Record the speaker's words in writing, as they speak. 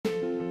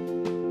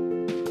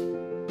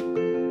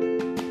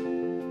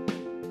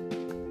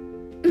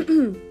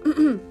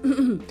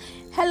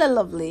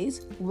Hello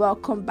lovelies,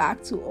 welcome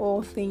back to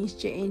All Things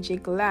J&J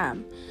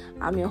Glam.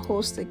 I'm your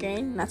host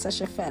again,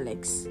 Natasha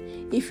Felix.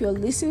 If you're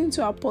listening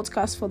to our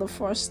podcast for the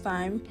first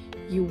time,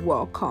 you're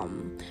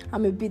welcome.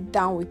 I'm a bit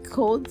down with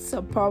cold,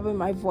 so probably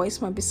my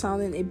voice might be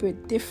sounding a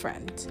bit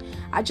different.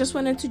 I just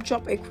wanted to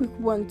drop a quick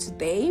one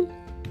today.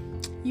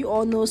 You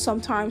all know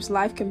sometimes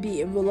life can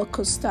be a roller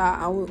coaster,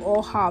 and we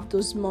all have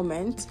those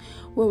moments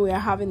when we are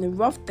having a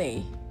rough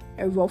day,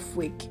 a rough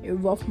week, a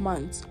rough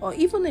month, or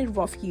even a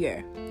rough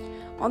year.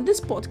 On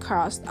this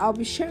podcast, I'll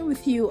be sharing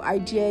with you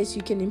ideas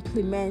you can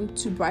implement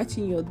to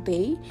brighten your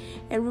day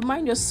and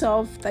remind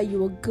yourself that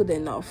you are good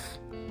enough.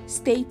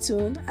 Stay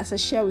tuned as I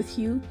share with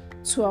you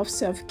 12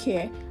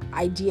 self-care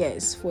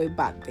ideas for a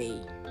bad day.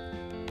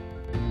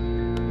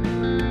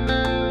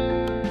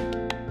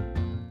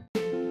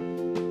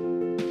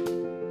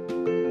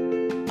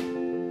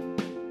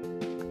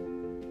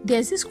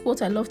 There's this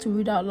quote I love to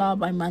read out loud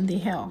by Mandy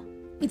Hale.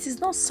 It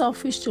is not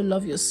selfish to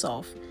love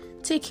yourself.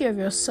 Take care of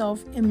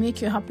yourself and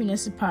make your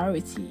happiness a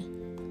priority.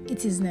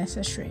 It is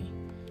necessary.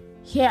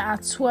 Here are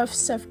 12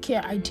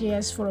 self-care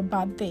ideas for a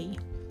bad day.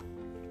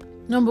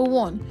 Number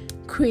 1,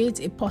 create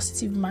a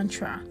positive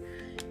mantra.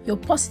 Your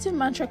positive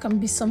mantra can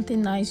be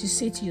something nice you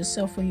say to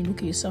yourself when you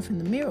look at yourself in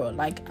the mirror,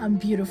 like, I'm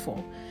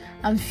beautiful,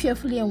 I'm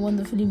fearfully and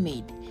wonderfully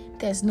made,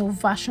 there's no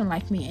version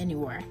like me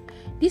anywhere.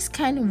 These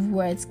kind of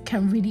words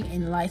can really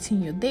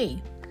enlighten your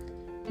day.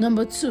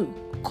 Number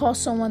 2, call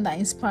someone that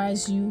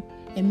inspires you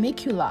and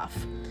make you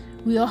laugh.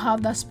 We all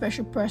have that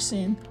special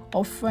person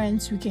or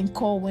friends we can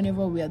call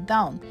whenever we are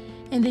down,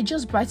 and they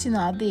just brighten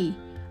our day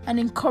and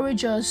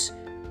encourage us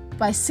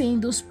by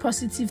saying those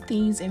positive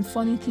things and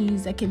funny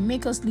things that can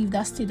make us leave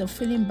that state of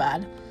feeling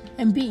bad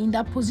and be in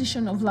that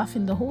position of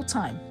laughing the whole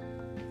time.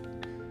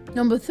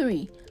 Number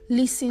 3,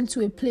 listen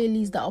to a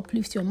playlist that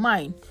uplifts your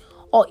mind,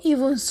 or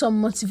even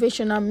some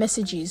motivational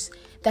messages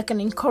that can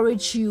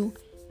encourage you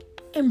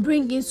and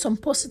bring in some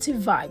positive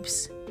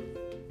vibes.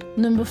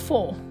 Number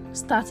 4,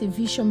 start a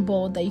vision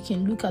board that you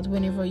can look at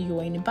whenever you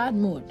are in a bad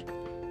mood.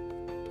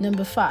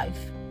 Number 5,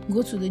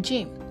 go to the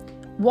gym.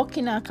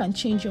 Working out can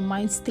change your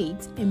mind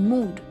state and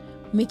mood,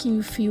 making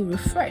you feel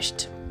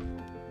refreshed.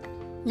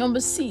 Number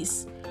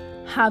 6,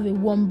 have a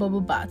warm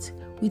bubble bath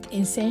with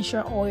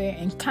essential oil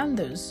and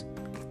candles.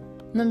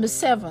 Number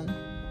 7,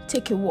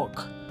 take a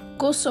walk.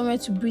 Go somewhere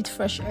to breathe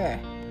fresh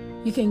air.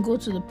 You can go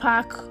to the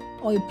park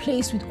or a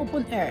place with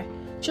open air.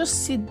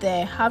 Just sit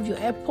there, have your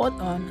AirPod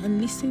on,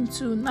 and listen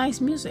to nice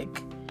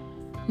music.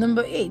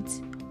 Number 8,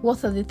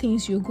 what are the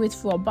things you're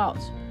grateful about?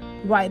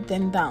 Write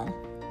them down.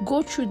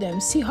 Go through them,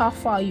 see how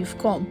far you've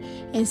come,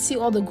 and see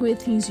all the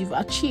great things you've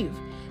achieved.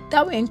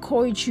 That will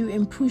encourage you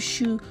and push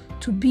you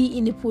to be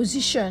in a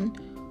position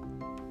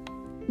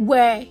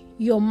where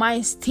your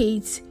mind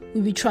state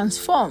will be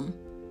transformed.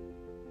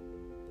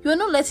 You're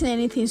not letting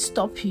anything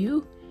stop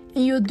you,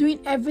 and you're doing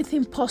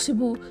everything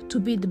possible to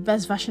be the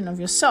best version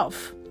of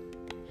yourself.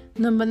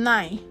 Number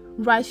 9,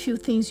 write few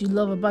things you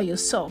love about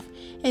yourself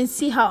and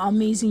see how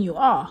amazing you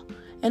are.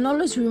 And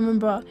always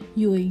remember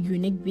you're a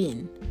unique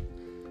being.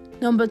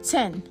 Number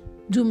 10,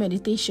 do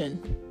meditation.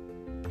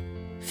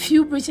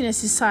 Few breathing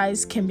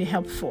exercise can be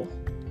helpful.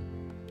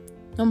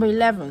 Number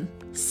 11,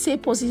 say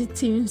positive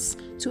things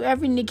to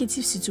every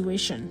negative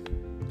situation.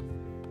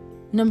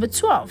 Number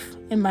 12,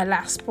 and my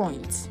last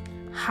point,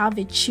 have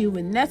a chill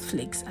with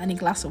Netflix and a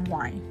glass of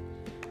wine.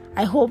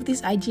 I hope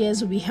these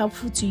ideas will be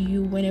helpful to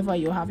you whenever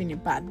you're having a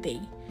bad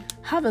day.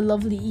 Have a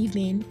lovely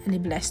evening and a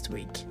blessed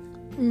week.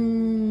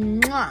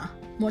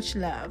 Much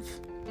love.